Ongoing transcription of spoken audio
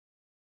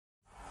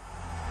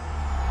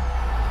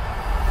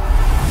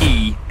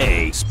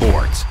EA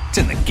Sports. It's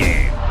in the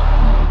game.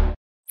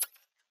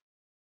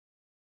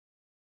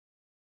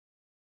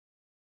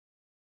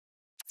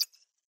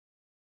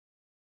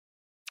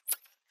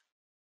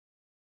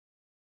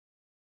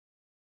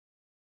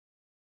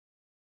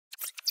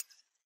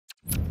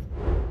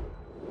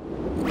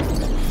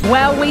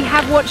 Well, we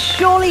have what's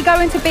surely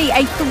going to be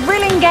a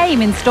thrilling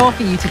game in store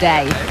for you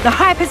today. The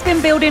hype has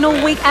been building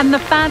all week and the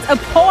fans are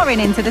pouring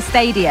into the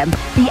stadium.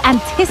 The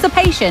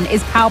anticipation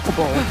is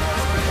palpable.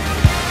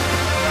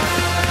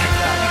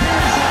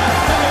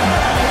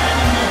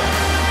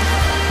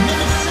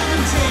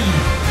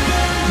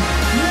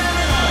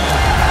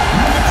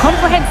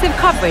 Comprehensive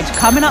coverage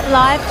coming up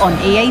live on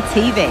EA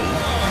TV.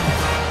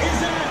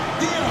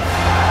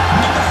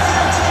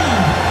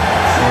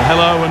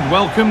 Hello and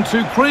welcome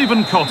to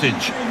Craven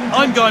Cottage.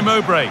 I'm Guy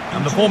Mowbray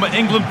and the former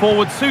England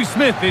forward Sue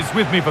Smith is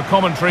with me for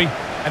commentary,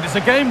 and it's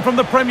a game from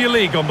the Premier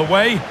League on the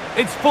way.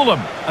 It's Fulham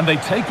and they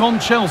take on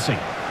Chelsea.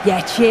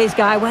 Yeah, cheers,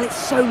 Guy. Well, it's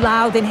so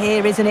loud in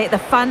here, isn't it? The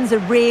fans are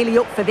really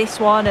up for this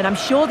one, and I'm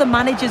sure the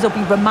managers will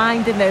be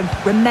reminding them,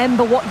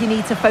 remember what you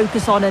need to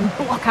focus on and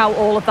block out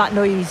all of that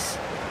noise.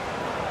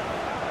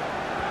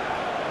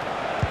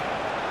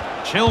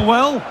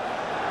 Chilwell.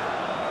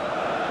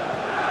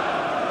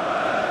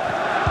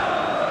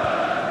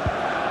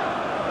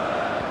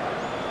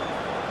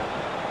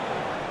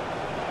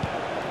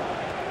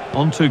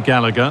 On to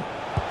Gallagher.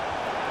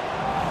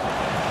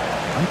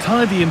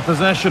 Untidy in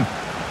possession.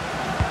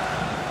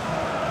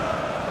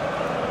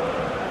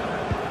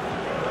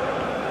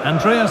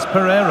 Andreas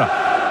Pereira.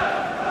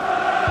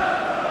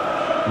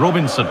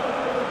 Robinson.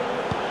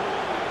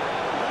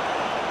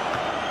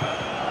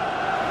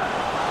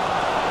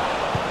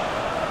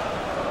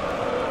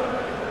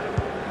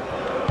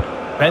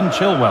 Ben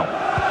Chilwell.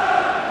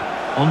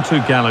 On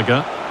to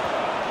Gallagher.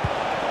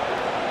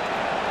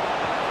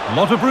 A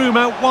lot of room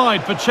out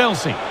wide for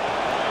Chelsea.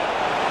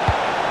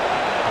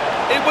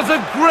 It was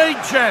a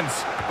great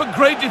chance, but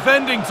great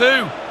defending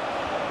too.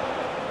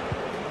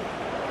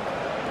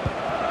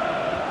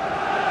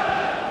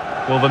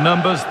 Well, the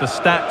numbers, the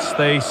stats,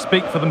 they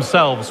speak for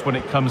themselves when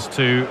it comes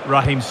to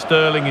Raheem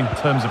Sterling in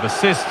terms of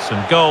assists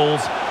and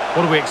goals.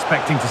 What are we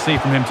expecting to see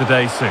from him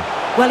today, Sue?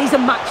 Well, he's a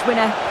match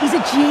winner. He's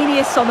a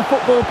genius on the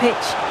football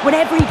pitch.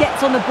 Whenever he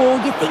gets on the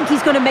ball, you think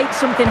he's going to make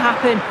something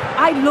happen.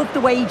 I love the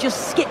way he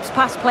just skips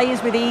past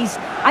players with ease.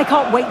 I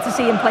can't wait to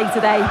see him play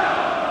today.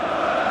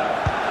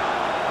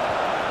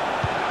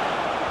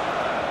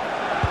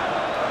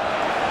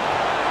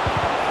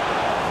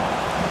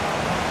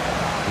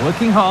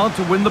 Working hard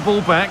to win the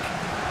ball back.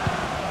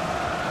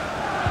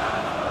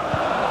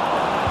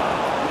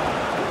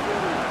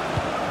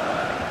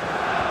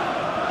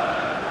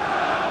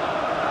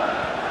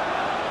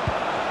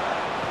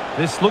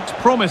 This looks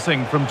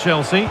promising from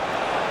Chelsea.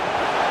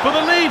 For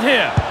the lead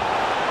here.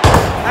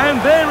 And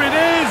there it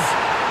is.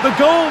 The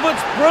goal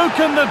that's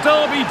broken the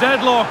derby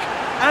deadlock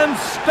and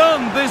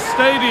stunned this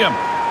stadium.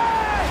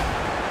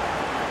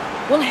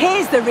 Well,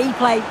 here's the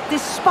replay.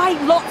 Despite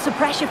lots of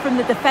pressure from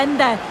the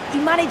defender, he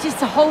manages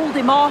to hold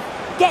him off,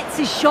 gets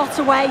his shot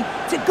away.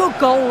 It's a good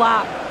goal,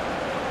 that.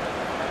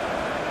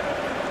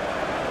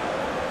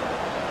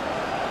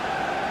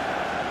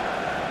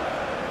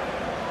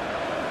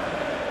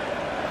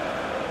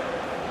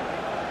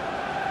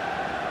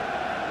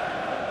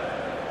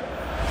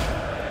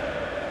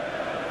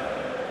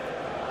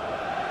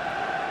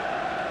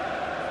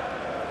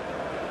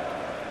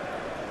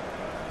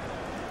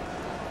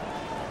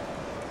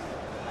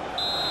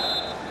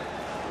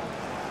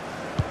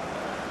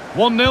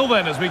 One 0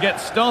 then as we get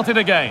started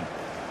again.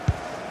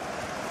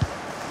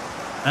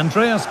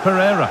 Andreas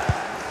Pereira.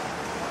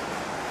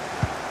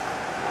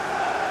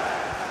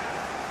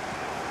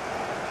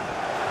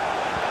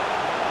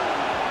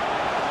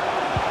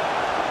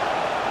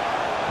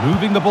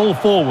 Moving the ball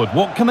forward.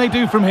 What can they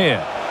do from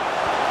here?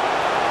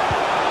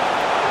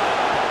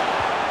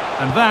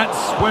 And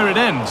that's where it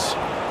ends.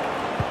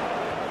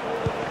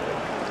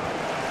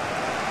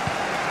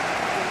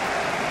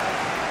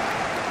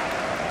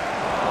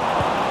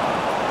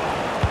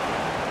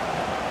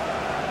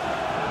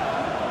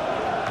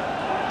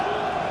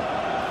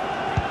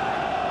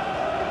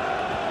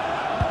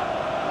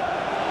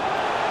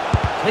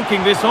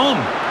 Taking this on.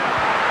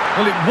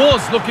 Well, it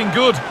was looking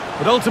good,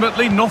 but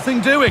ultimately nothing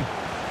doing.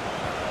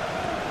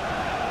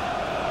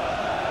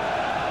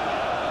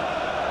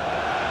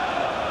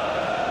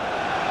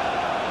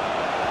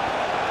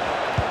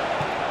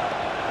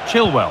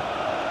 Chilwell.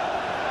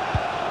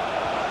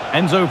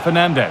 Enzo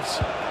Fernandez.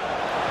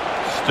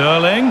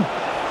 Sterling.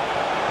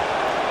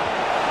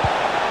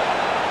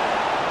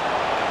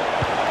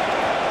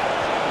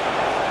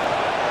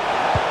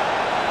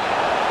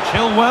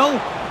 Chilwell.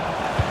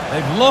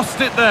 They've lost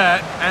it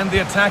there, and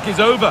the attack is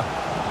over.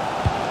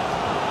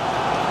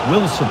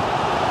 Wilson.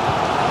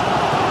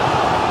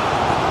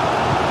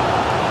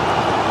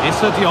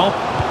 Issa Diop.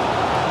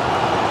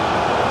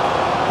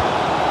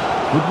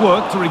 Good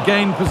work to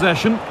regain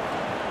possession.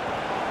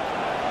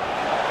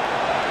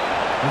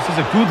 This is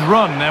a good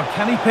run. Now,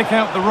 can he pick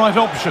out the right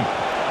option?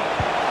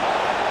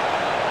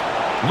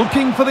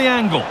 Looking for the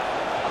angle.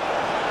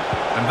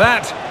 And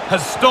that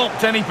has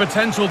stopped any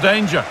potential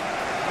danger.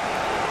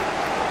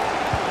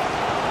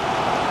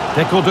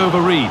 De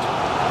Cordova-Reid.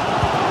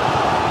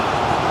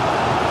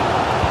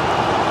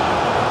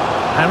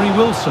 Harry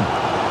Wilson.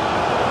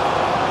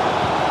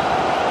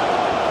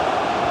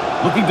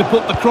 Looking to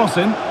put the cross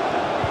in.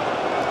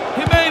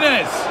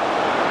 Jimenez!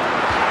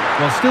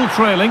 Well, still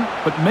trailing,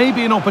 but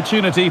maybe an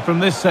opportunity from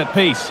this set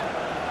piece.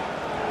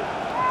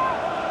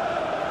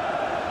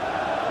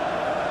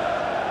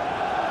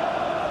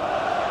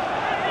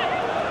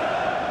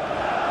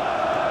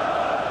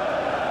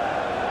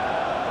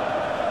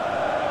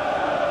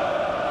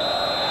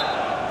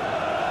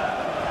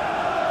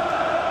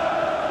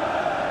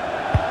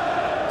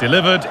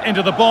 Delivered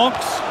into the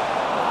box.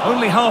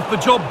 Only half the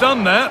job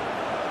done there.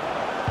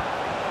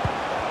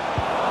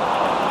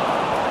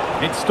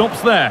 It stops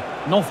there.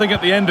 Nothing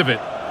at the end of it.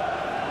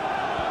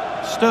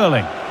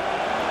 Sterling.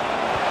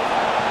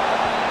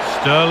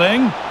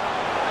 Sterling.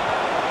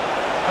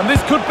 And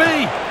this could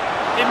be.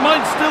 It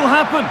might still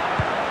happen.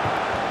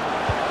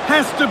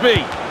 Has to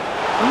be.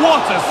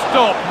 What a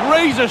stop.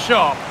 Razor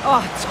sharp.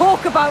 Oh,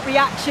 talk about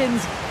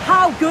reactions.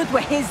 How good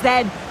were his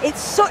then?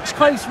 It's such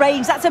close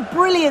range. That's a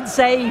brilliant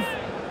save.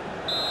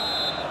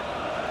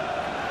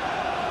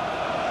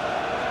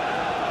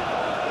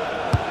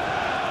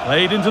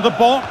 Played into the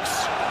box.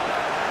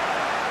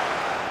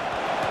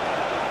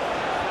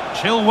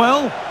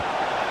 Chilwell.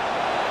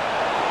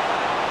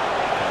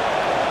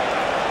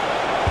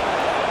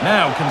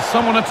 Now, can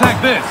someone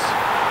attack this?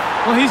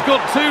 Well, he's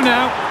got two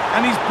now,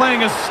 and he's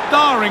playing a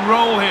starring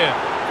role here.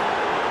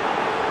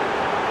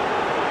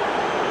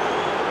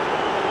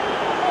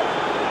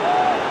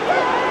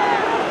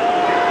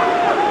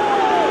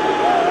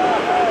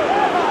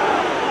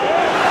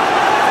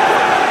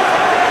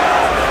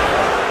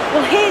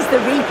 Well, here's the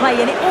replay,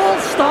 and it all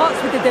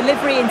starts with the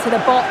delivery into the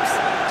box.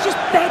 Just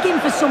begging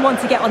for someone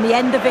to get on the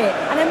end of it.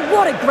 And then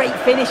what a great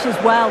finish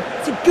as well.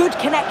 It's a good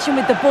connection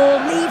with the ball,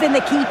 leaving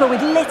the keeper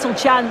with little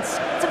chance.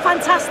 It's a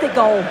fantastic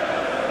goal.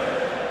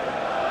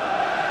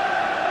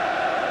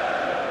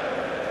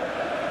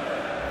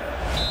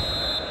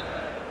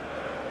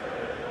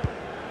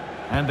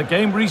 And the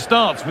game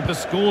restarts with the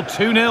score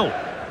 2-0.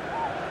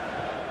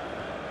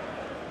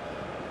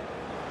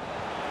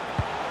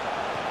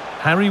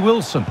 Harry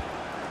Wilson.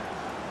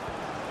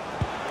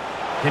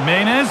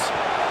 Jimenez.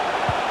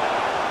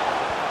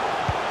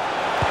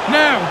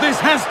 Now, this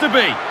has to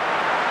be.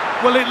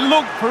 Well, it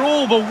looked for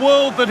all the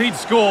world that he'd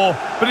score,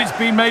 but it's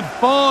been made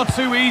far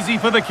too easy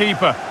for the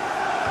keeper.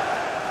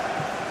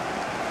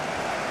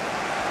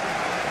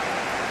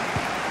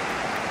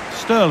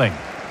 Sterling.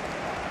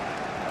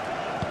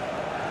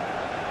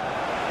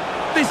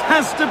 This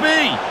has to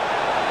be.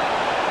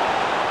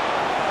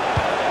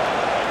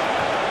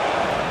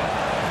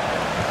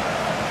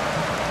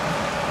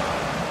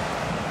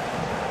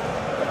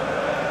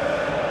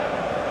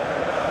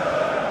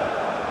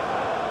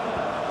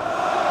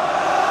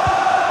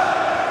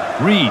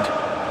 Reid.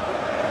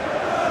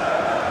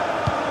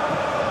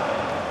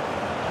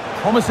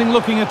 Promising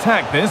looking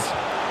attack, this.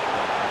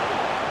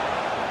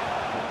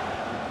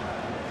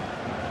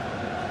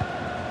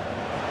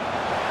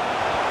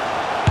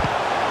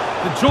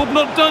 The job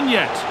not done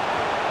yet.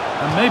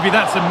 And maybe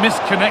that's a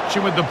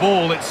misconnection with the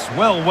ball. It's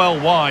well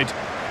wide.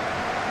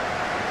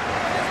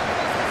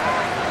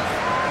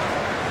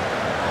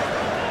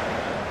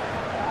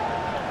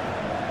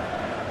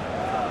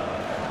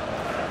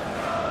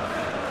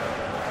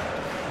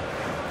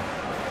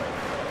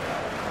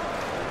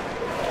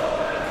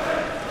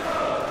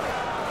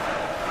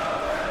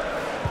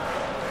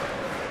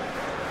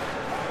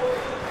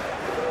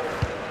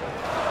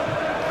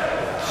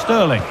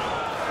 Sterling.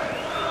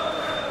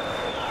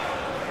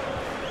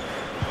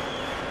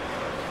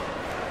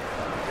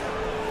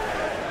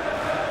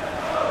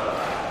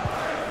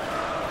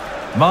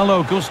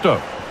 Malo Gusto.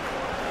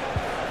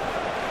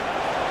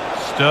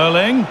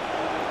 Sterling.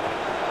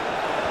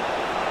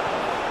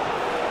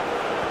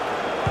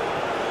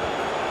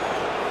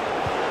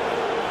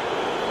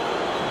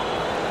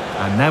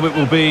 And now it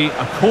will be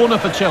a corner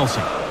for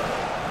Chelsea.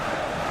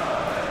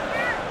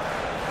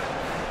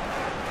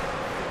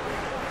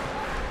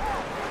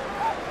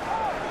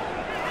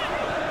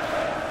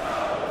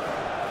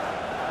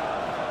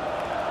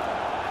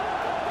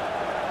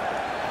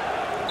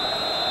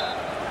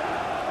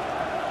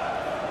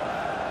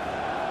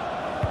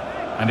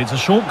 And it's a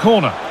short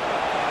corner.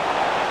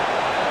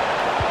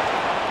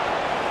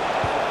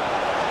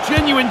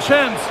 Genuine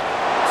chance.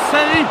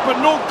 Saved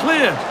but not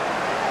cleared.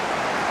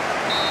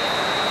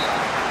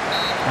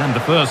 And the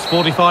first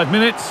 45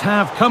 minutes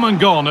have come and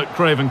gone at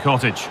Craven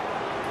Cottage.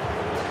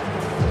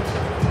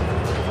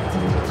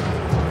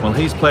 Well,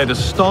 he's played a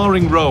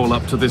starring role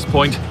up to this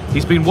point.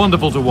 He's been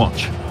wonderful to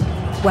watch.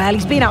 Well,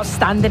 he's been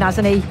outstanding,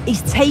 hasn't he?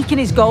 He's taken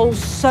his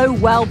goals so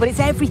well, but it's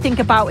everything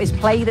about his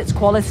play that's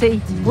quality.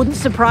 Wouldn't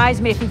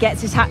surprise me if he gets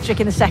his hat-trick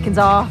in the second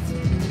half.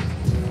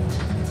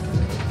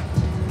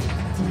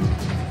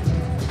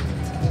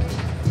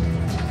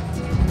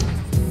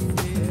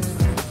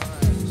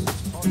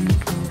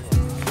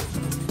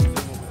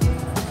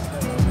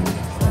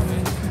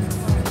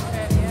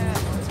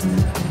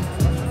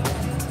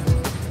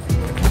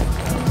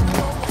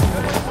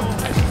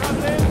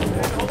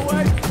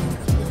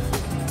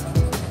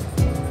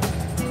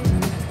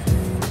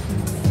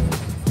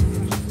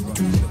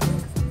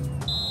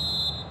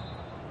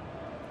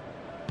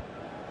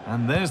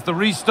 And there's the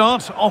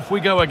restart. Off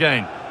we go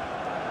again. A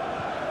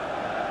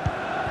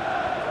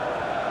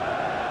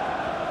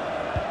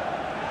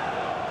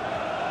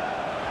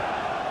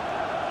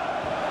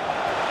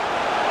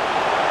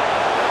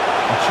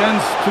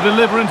chance to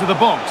deliver into the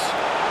box.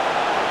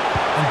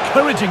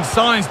 Encouraging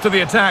signs to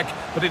the attack,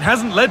 but it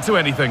hasn't led to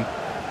anything.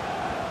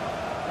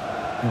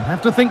 You'll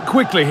have to think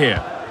quickly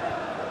here.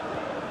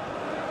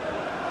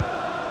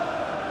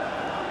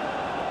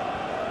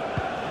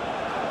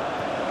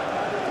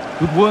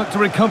 Good work to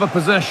recover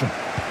possession.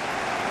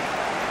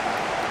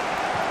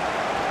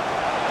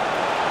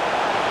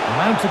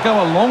 Allowed to go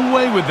a long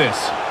way with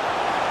this.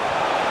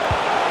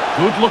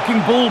 Good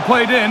looking ball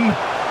played in.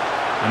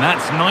 And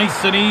that's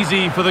nice and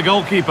easy for the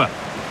goalkeeper.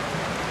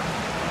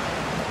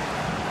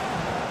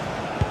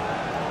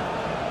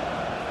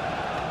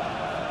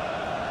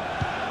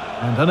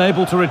 And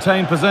unable to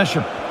retain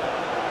possession.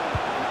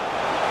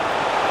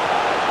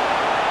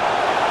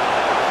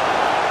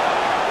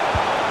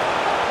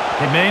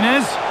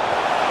 Jimenez.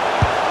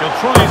 He'll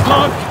try his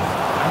luck,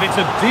 and it's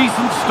a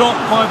decent stop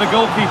by the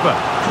goalkeeper.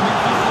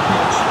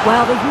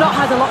 Well, they've not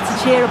had a lot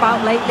to cheer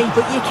about lately,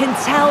 but you can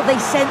tell they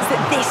sense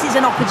that this is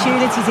an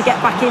opportunity to get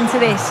back into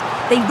this.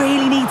 They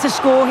really need to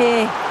score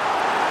here.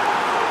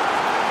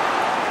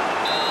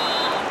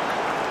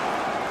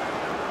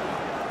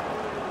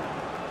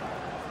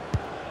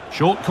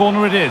 Short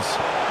corner it is.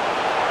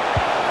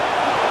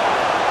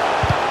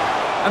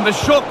 And the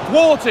shot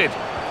thwarted.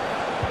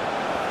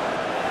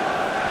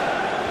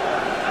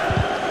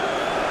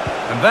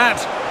 And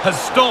that has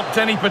stopped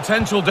any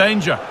potential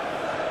danger.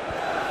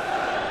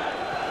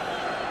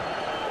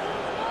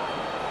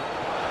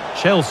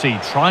 Chelsea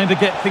trying to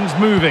get things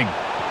moving.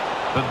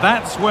 But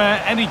that's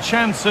where any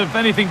chance of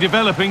anything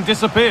developing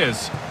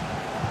disappears.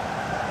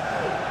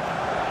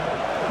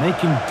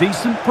 Making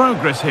decent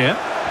progress here.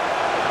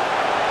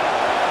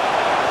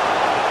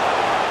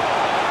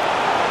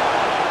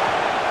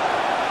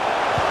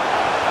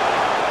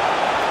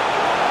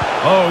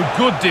 Oh,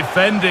 good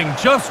defending,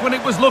 just when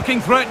it was looking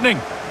threatening.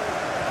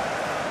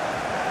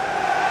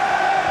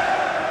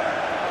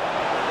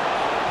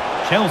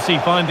 Chelsea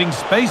finding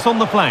space on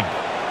the flank.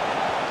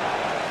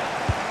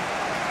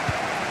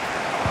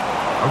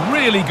 A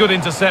really good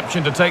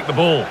interception to take the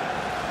ball.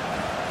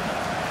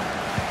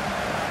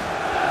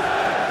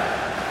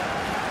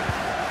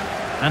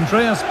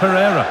 Andreas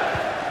Pereira.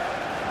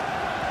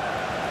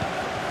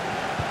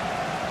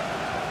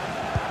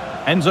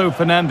 Enzo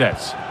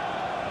Fernandez.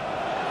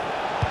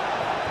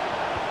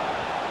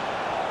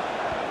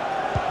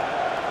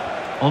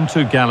 On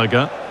to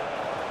Gallagher.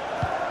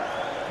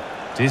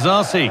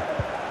 Disasi.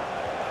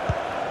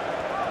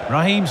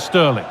 Raheem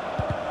Sterling.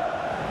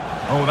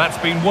 Oh, that's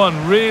been won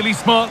really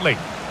smartly.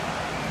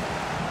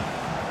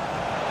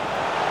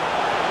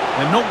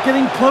 They're not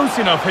getting close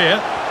enough here.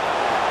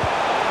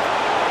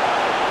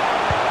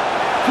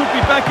 Could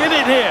be back in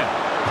it here.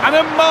 And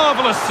a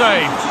marvellous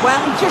save.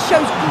 Well, he just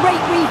shows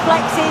great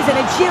reflexes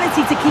and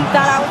agility to keep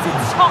that out. It's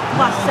a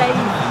top-class save.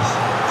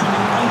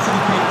 Coming onto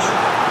the pitch,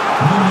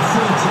 number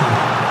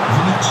 30.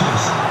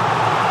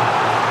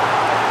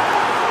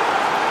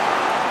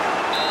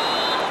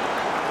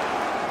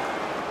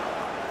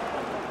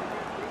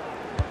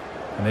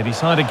 And they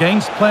decide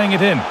against playing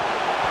it in.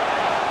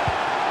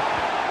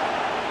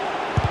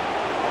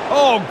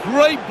 Oh,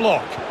 great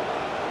block.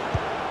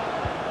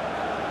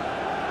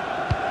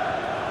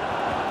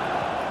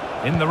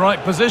 In the right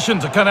position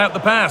to cut out the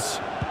pass.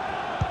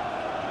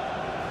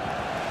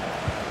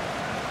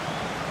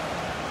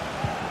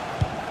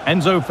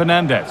 Enzo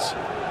Fernandez.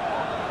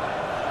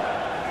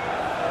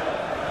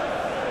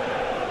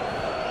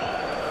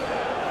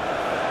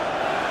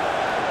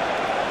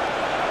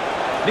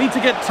 Need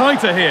to get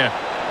tighter here.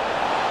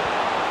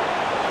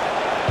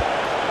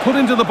 Put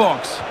into the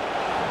box. A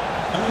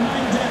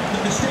reminder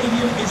that the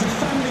stadium is a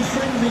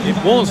family-friendly It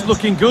was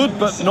looking good,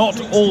 but not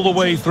all the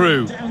way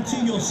through. Down to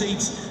your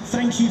seats.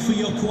 Thank you for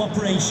your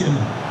cooperation.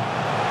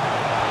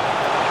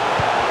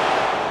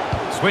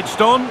 Switched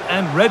on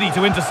and ready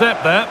to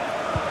intercept that.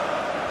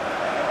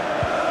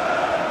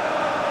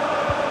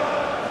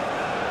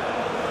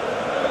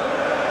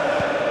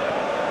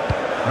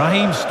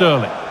 Raheem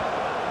Sterling.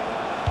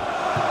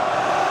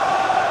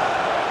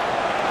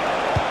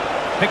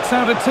 Picks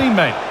out a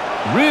teammate.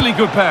 Really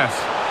good pass.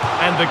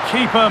 And the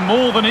keeper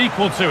more than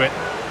equal to it.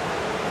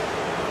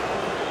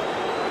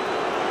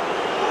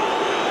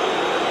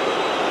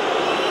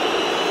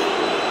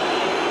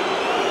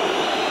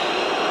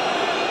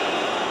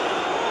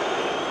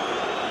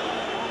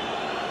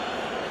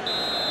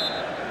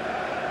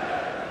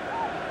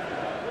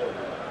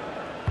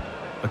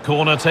 The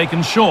corner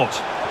taken short.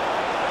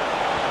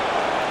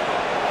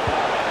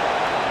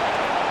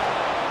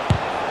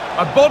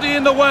 A body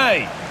in the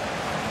way.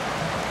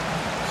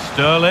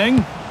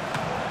 Sterling.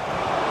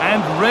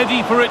 And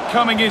ready for it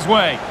coming his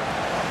way.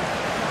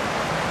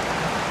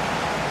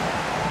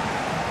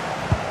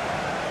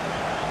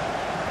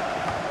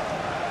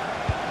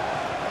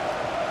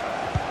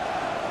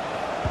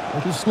 A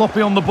little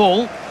sloppy on the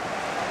ball.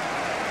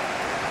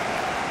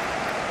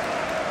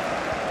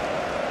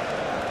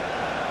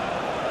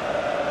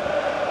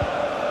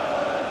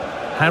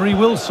 Harry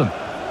Wilson.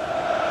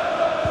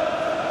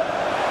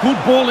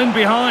 Good ball in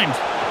behind.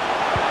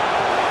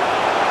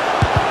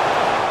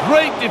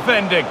 Great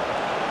defending.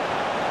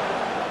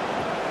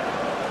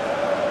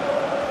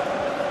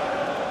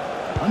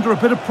 Under a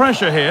bit of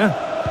pressure here.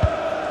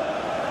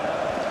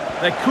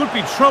 There could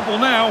be trouble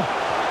now.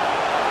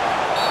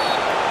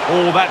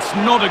 Oh, that's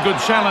not a good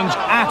challenge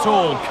at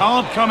all.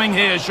 Card coming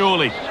here,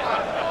 surely.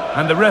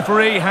 And the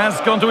referee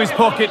has gone to his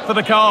pocket for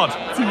the card.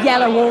 It's a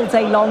yellow all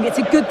day long. It's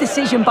a good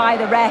decision by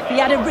the ref. He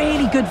had a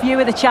really good view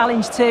of the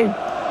challenge too.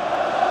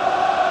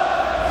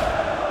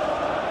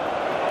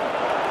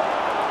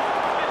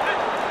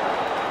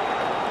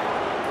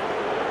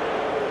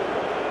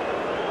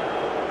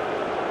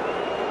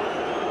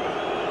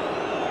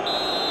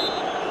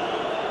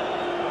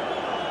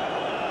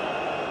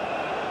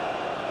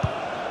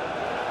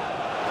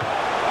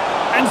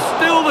 And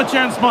still the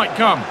chance might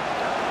come.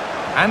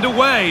 And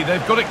away,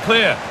 they've got it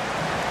clear.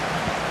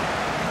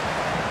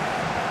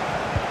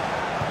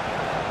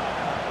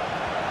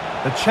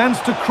 The chance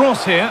to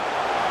cross here.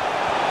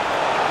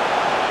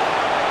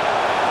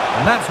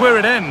 And that's where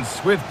it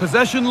ends, with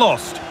possession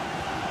lost.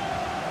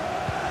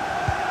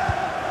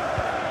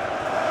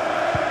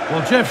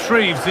 Well, Jeff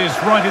Shreves is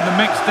right in the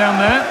mix down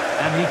there,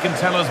 and he can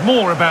tell us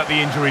more about the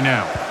injury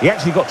now. He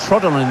actually got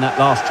trodden on in that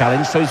last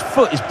challenge, so his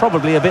foot is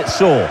probably a bit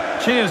sore.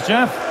 Cheers,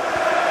 Jeff.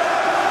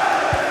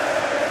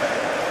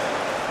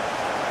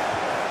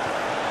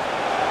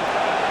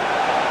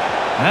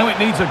 Now it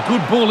needs a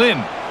good ball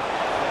in.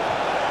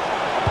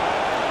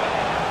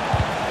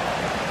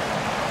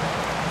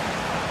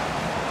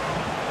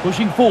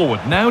 Pushing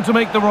forward, now to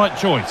make the right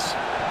choice.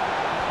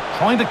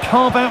 Trying to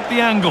carve out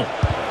the angle.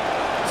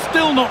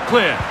 Still not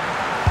clear.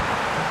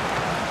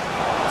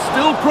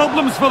 Still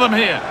problems for them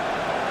here.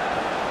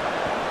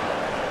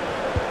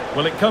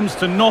 Well, it comes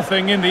to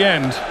nothing in the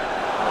end.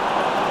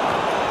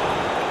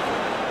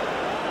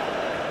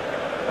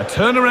 A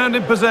turnaround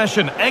in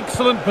possession,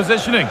 excellent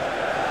positioning.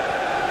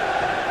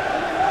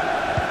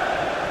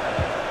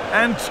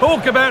 And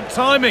talk about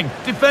timing,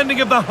 defending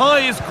of the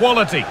highest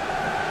quality.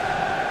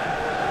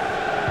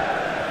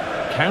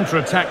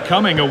 Counter-attack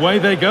coming, away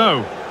they go.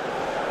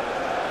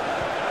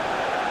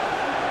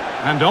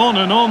 And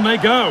on they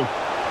go.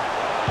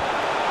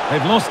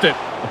 They've lost it.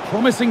 A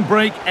promising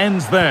break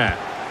ends there.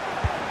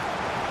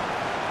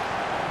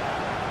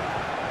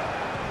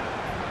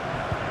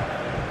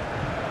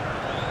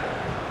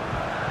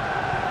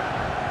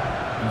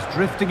 He's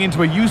drifting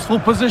into a useful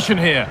position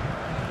here.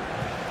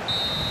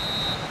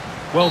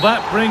 Well,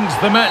 that brings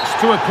the match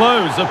to a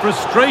close. A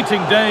frustrating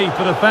day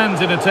for the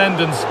fans in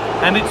attendance,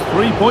 and it's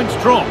 3 points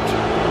dropped.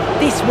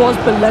 This was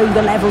below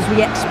the levels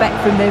we expect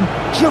from them.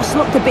 Just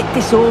looked a bit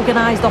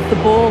disorganised off the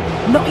ball.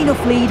 Not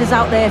enough leaders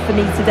out there for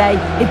me today.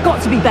 They've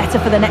got to be better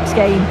for the next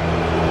game.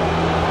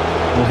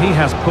 Well, he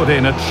has put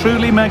in a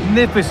truly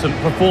magnificent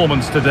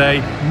performance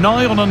today,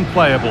 nigh on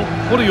unplayable.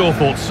 What are your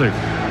thoughts, Sue?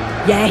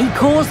 Yeah, he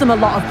caused them a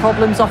lot of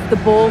problems off the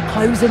ball,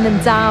 closing them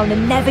down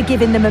and never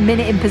giving them a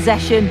minute in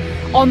possession.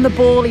 On the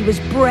ball, he was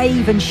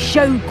brave and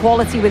showed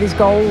quality with his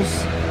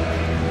goals.